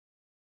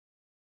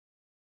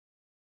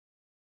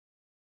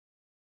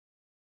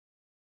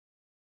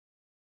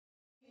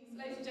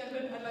Ladies and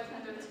gentlemen, I'd like to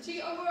hand over to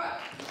Onwurah.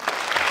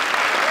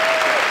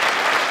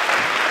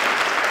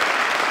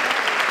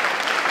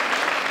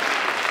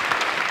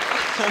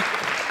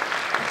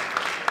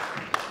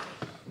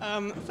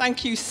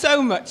 Thank you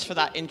so much for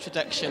that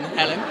introduction,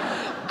 Helen.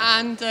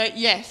 And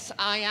yes,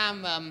 I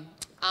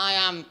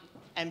am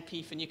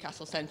MP for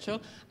Newcastle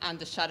Central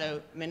and a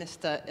shadow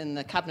minister in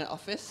the Cabinet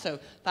Office, so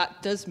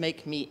that does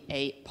make me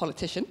a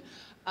politician.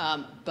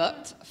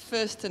 But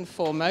first and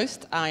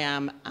foremost, I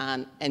am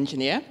an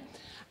engineer.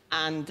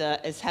 And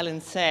as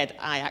Helen said,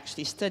 I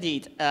actually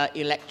studied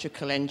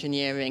electrical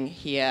engineering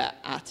here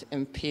at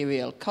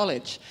Imperial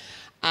College.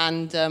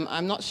 And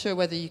I'm not sure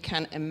whether you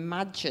can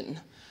imagine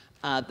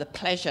the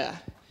pleasure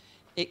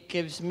it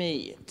gives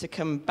me to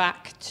come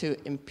back to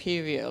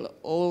Imperial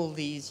all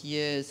these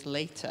years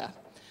later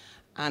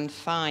and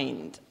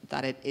find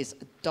that it is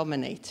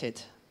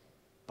dominated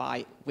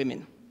by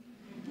women.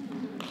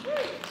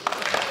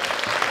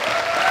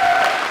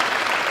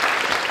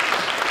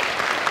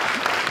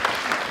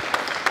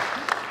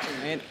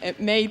 It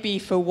may be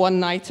for one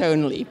night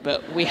only,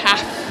 but we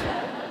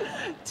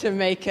have to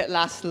make it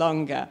last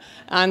longer.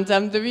 And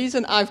the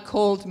reason I've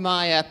called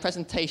my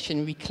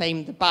presentation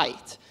Reclaim the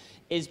Bite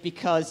is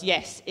because,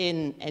 yes,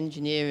 in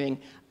engineering,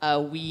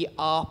 we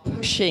are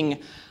pushing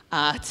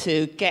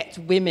to get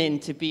women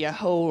to be a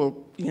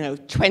whole,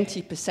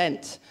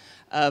 20%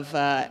 of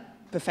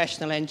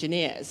professional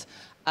engineers.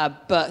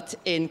 But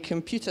in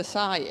computer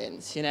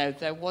science,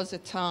 there was a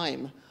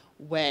time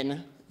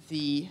when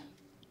the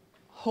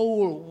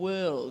whole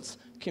world's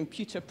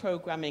computer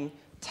programming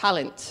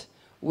talent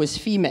was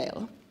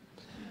female.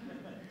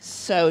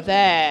 So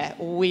there,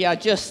 we are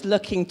just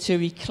looking to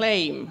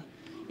reclaim,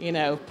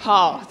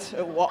 part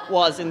of what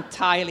was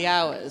entirely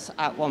ours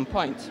at one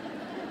point.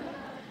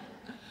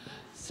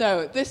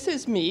 So this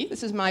is me,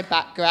 this is my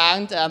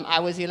background. I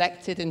was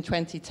elected in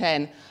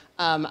 2010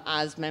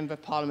 as Member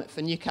of Parliament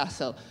for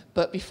Newcastle.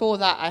 But before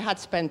that, I had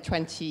spent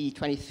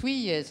 23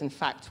 years, in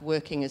fact,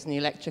 working as an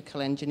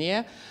electrical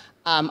engineer.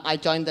 I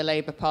joined the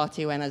Labour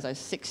Party when I was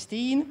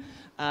 16,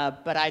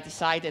 but I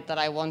decided that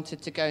I wanted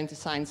to go into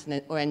science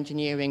or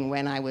engineering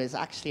when I was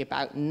actually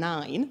about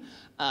 9.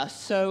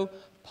 So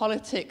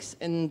politics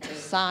and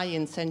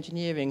science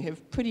engineering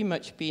have pretty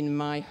much been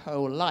my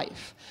whole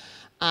life.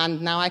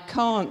 And now I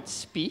can't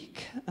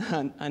speak,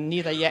 and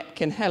neither yet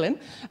can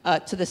Helen,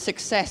 to the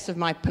success of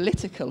my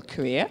political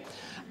career.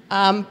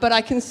 But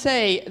I can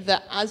say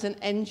that as an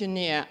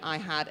engineer, I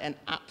had an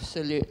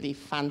absolutely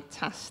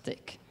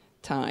fantastic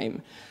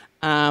time.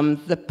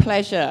 The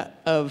pleasure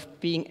of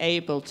being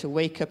able to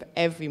wake up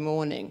every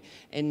morning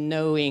and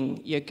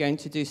knowing you're going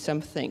to do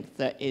something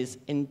that is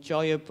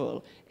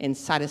enjoyable and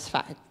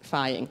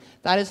satisfying,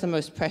 that is the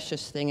most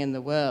precious thing in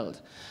the world.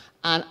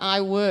 And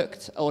I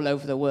worked all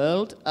over the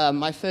world.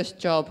 My first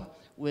job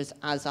was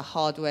as a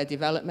hardware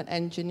development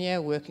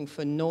engineer working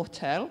for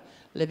Nortel,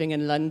 living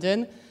in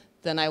London.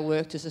 Then I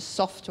worked as a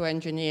software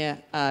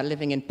engineer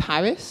living in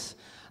Paris.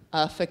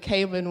 For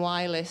Cable and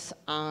Wireless,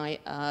 I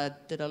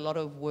did a lot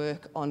of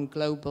work on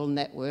global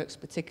networks,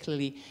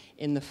 particularly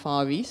in the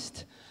Far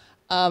East.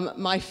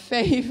 My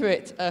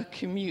favorite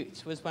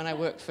commute was when I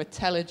worked for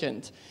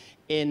Telligent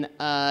in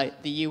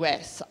the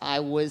US. I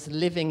was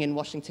living in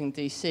Washington,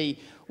 D.C.,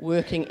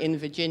 working in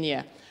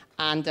Virginia.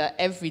 And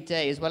every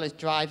day, as well as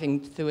driving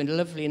through a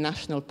lovely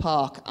national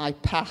park, I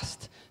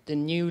passed the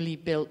newly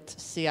built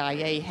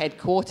CIA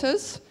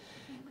headquarters,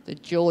 the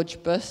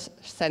George Bush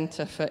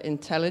Center for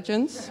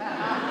Intelligence.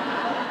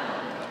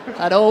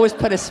 That always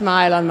put a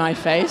smile on my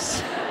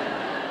face.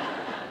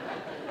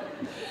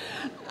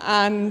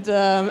 And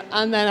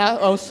then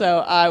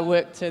I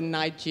worked in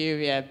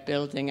Nigeria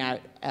building out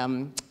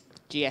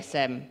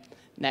GSM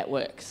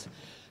networks.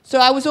 So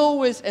I was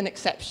always an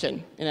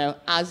exception,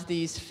 as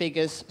these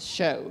figures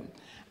show.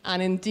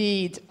 And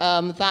indeed,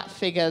 that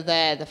figure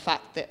there, the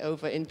fact that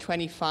in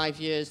 25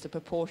 years, the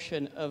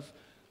proportion of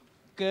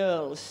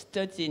girls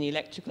studying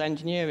electrical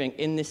engineering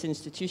in this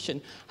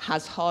institution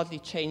has hardly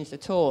changed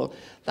at all.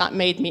 That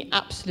made me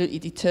absolutely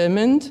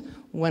determined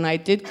when I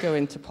did go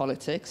into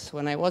politics,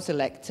 when I was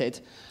elected,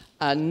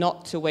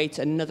 not to wait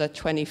another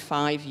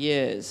 25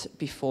 years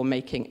before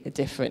making a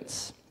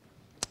difference.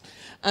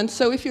 And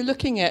so if you're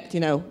looking at,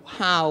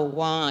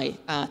 why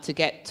to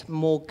get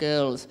more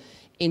girls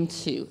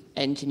into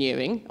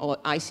engineering or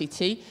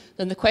ICT,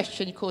 then the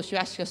question, of course, you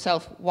ask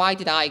yourself, why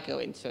did I go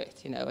into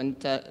it? And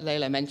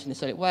Layla mentioned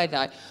this earlier. Why did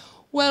I?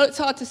 Well, it's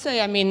hard to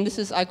say. I mean,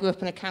 I grew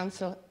up in a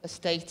council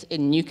estate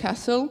in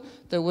Newcastle.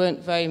 There weren't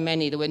very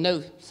many. There were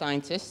no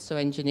scientists or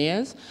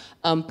engineers.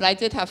 But I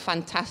did have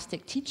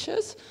fantastic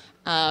teachers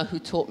who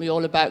taught me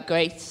all about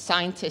great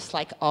scientists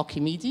like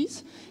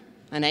Archimedes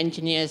and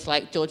engineers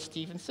like George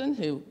Stephenson,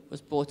 who was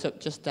brought up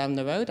just down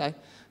the road. I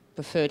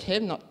preferred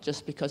him, not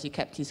just because he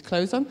kept his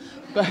clothes on,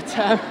 but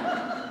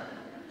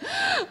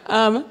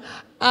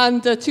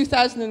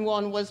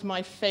 2001 was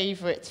my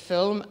favorite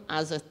film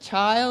as a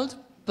child,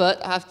 but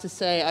I have to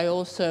say I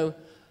also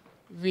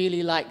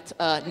really liked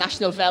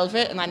National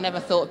Velvet, and I never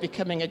thought of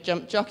becoming a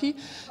jump jockey.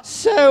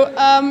 So,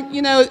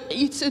 you know,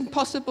 it's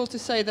impossible to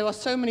say. There are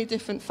so many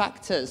different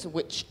factors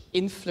which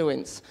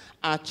influence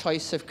our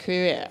choice of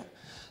career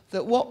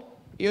that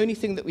the only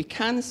thing that we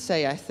can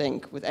say, I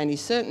think, with any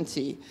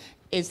certainty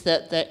is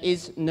that there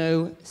is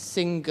no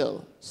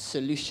single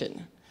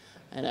solution.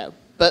 I know,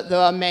 but there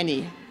are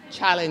many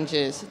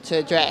challenges to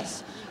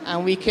address,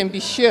 and we can be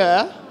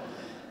sure,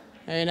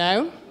 you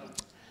know,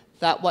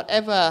 that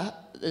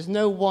there's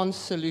no one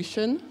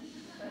solution,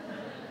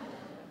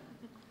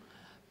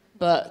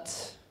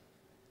 but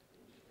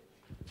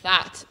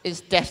that is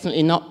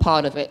definitely not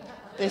part of it.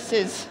 This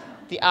is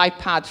the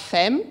iPad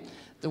Fem,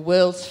 the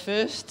world's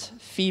first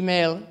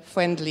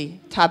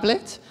female-friendly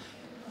tablet.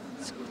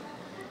 It's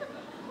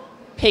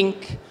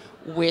pink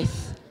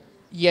with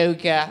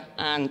yoga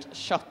and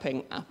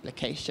shopping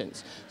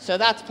applications. So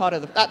that's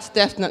that's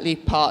definitely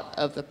part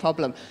of the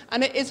problem.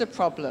 And it is a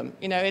problem.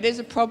 You know, it is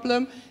a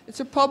problem. It's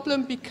a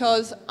problem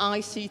because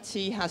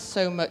ICT has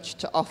so much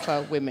to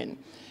offer women.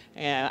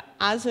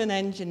 As an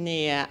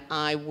engineer,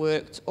 I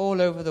worked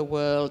all over the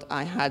world.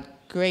 I had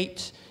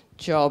great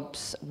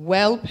jobs,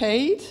 well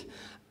paid,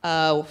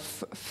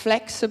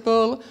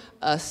 flexible,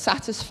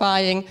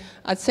 satisfying.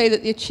 I'd say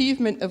that the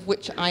achievement of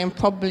which I am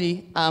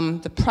probably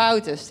the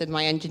proudest in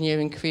my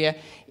engineering career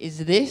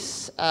is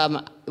this,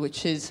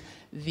 which is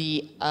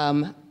the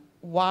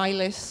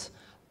wireless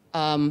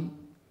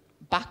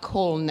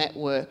backhaul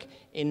network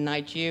in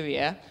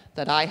Nigeria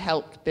that I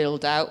helped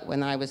build out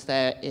when I was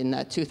there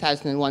in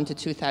 2001 to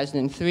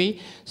 2003.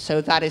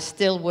 So that is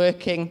still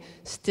working,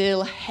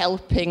 still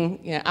helping,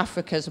 you know,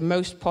 Africa's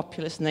most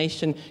populous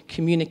nation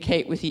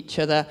communicate with each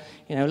other.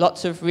 You know,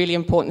 lots of really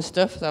important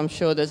stuff. I'm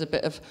sure there's a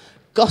bit of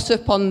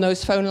gossip on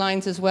those phone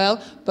lines as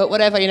well. But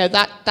whatever, you know,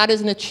 that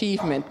is an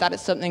achievement. That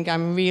is something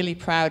I'm really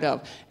proud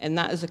of. And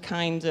that is a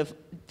kind of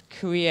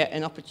career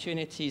and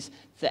opportunities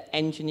that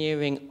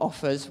engineering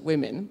offers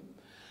women.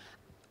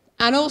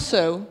 And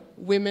also,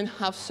 women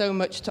have so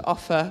much to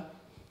offer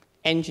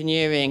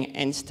engineering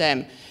and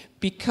STEM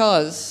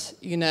because,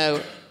 you know,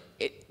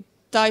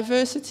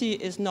 diversity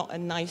is not a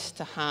nice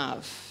to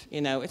have.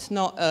 You know, it's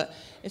not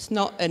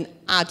an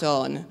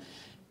add-on.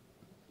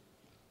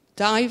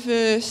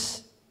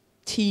 Diverse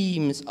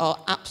teams are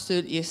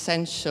absolutely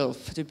essential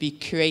to be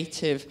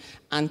creative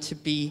and to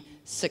be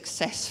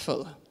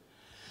successful.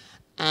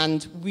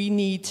 And we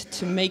need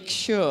to make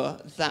sure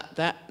that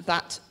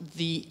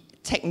the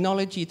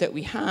technology that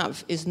we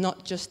have is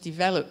not just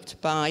developed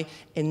by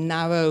a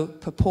narrow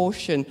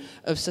proportion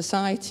of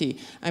society.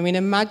 I mean,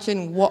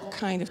 imagine what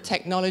kind of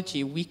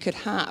technology we could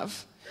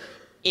have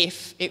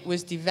if it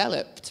was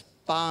developed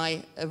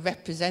by a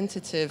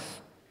representative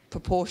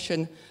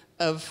proportion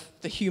of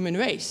the human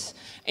race.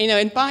 You know,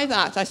 and by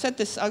that, I said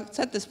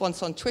this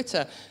once on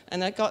Twitter,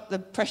 and I got the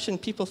impression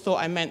people thought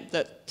I meant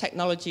that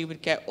technology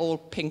would get all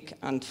pink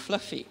and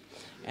fluffy.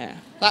 Yeah,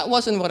 that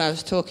wasn't what I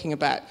was talking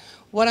about.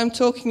 What I'm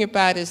talking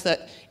about is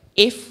that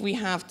if we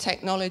have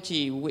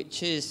technology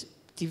which is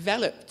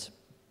developed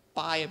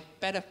by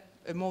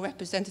a more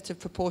representative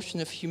proportion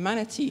of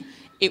humanity,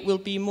 it will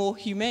be more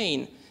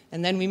humane,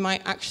 and then we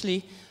might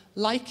actually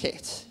like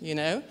it, you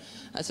know,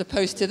 as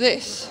opposed to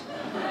this.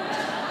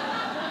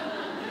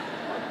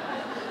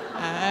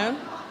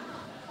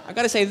 I've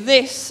got to say,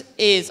 this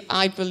is,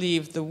 I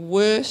believe, the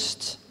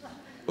worst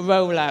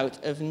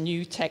rollout of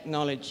new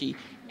technology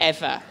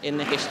ever in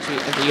the history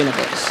of the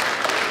universe.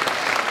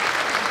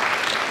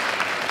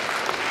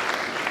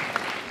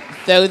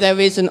 Though there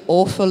is an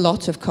awful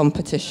lot of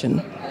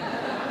competition,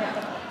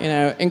 you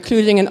know,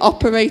 including an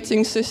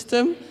operating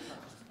system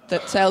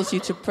that tells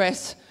you to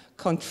press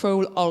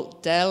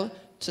Control-Alt-Del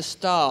to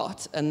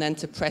start and then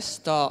to press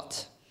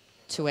Start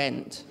to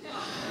end.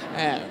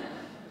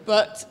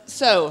 But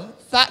so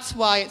that's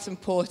why it's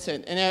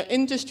important. And our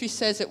industry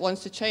says it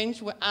wants to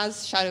change.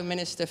 As Shadow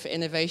Minister for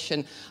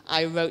Innovation,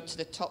 I wrote to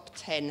the top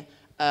 10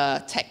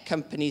 tech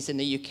companies in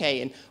the UK,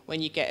 and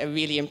when you get a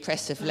really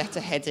impressive letter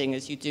heading,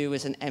 as you do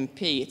as an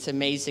MP, it's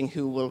amazing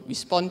who will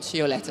respond to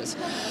your letters.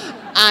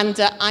 And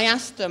I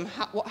asked them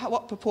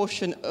what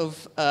proportion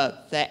of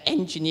their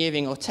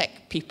engineering or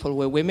tech people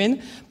were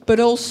women, but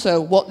also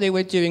what they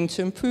were doing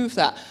to improve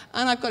that.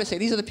 And I've got to say,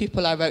 these are the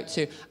people I wrote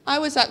to. I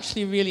was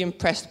actually really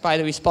impressed by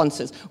the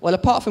responses. Well,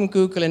 apart from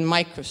Google and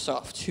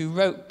Microsoft, who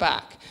wrote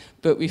back,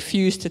 but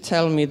refused to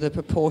tell me the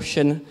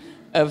proportion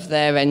of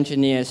their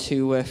engineers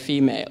who were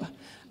female.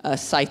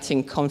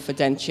 Citing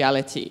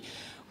confidentiality,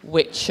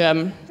 which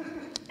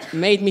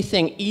made me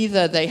think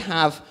either they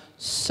have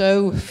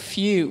so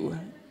few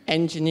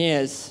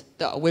engineers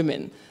that are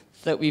women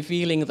that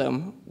revealing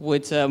them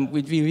would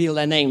reveal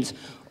their names,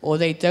 or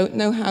they don't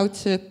know how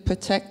to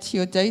protect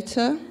your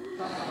data.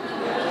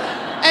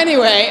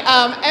 Anyway,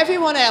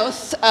 everyone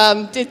else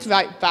did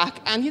write back,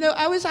 and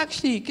I was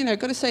actually,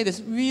 got to say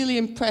this, really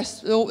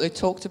impressed. They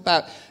talked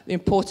about the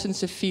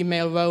importance of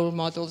female role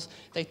models.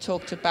 They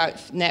talked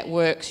about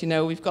networks.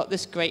 We've got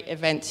this great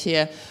event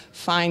here,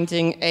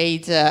 Finding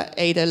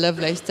Ada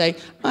Lovelace Day.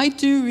 I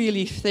do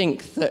really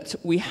think that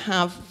we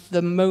have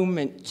the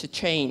moment to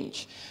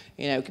change.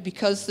 You know,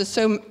 because there's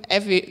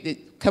the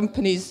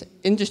companies,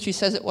 industry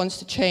says it wants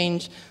to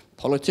change.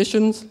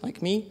 Politicians,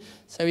 like me,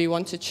 say we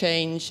want to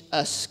change.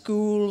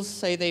 Schools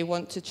say they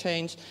want to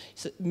change.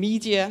 So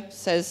media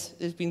says,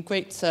 there's been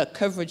great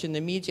coverage in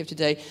the media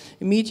today.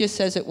 The media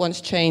says it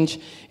wants change.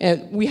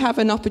 We have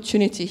an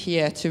opportunity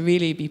here to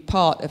really be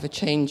part of a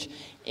change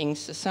in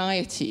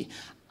society.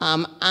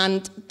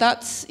 And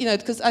that's, you know,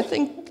 because I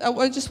think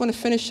what I just want to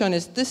finish on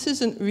is this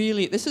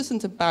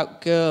isn't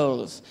about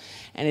girls,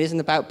 and it isn't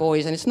about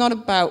boys, and it's not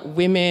about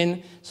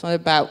women, it's not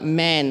about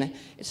men,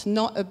 it's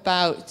not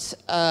about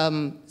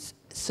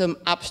some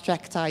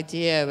abstract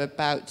idea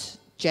about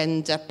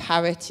gender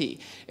parity.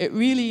 It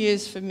really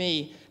is, for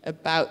me,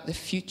 about the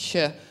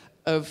future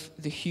of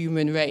the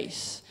human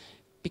race.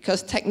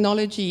 Because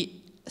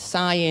technology,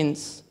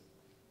 science,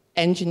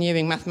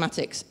 engineering,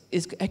 mathematics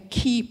is a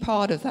key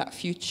part of that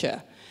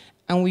future.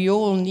 And we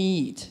all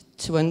need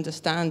to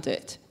understand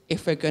it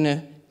if we're going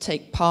to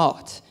take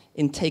part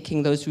in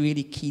taking those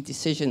really key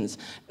decisions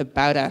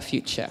about our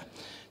future.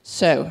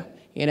 So,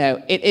 you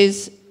know,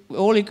 we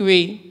all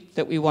agree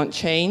that we want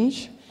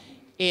change.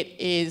 It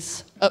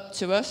is up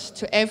to us,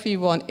 to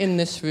everyone in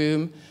this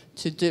room,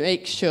 to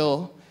make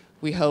sure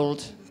we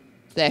hold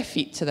their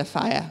feet to the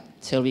fire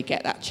till we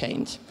get that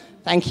change.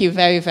 Thank you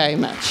very, very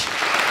much.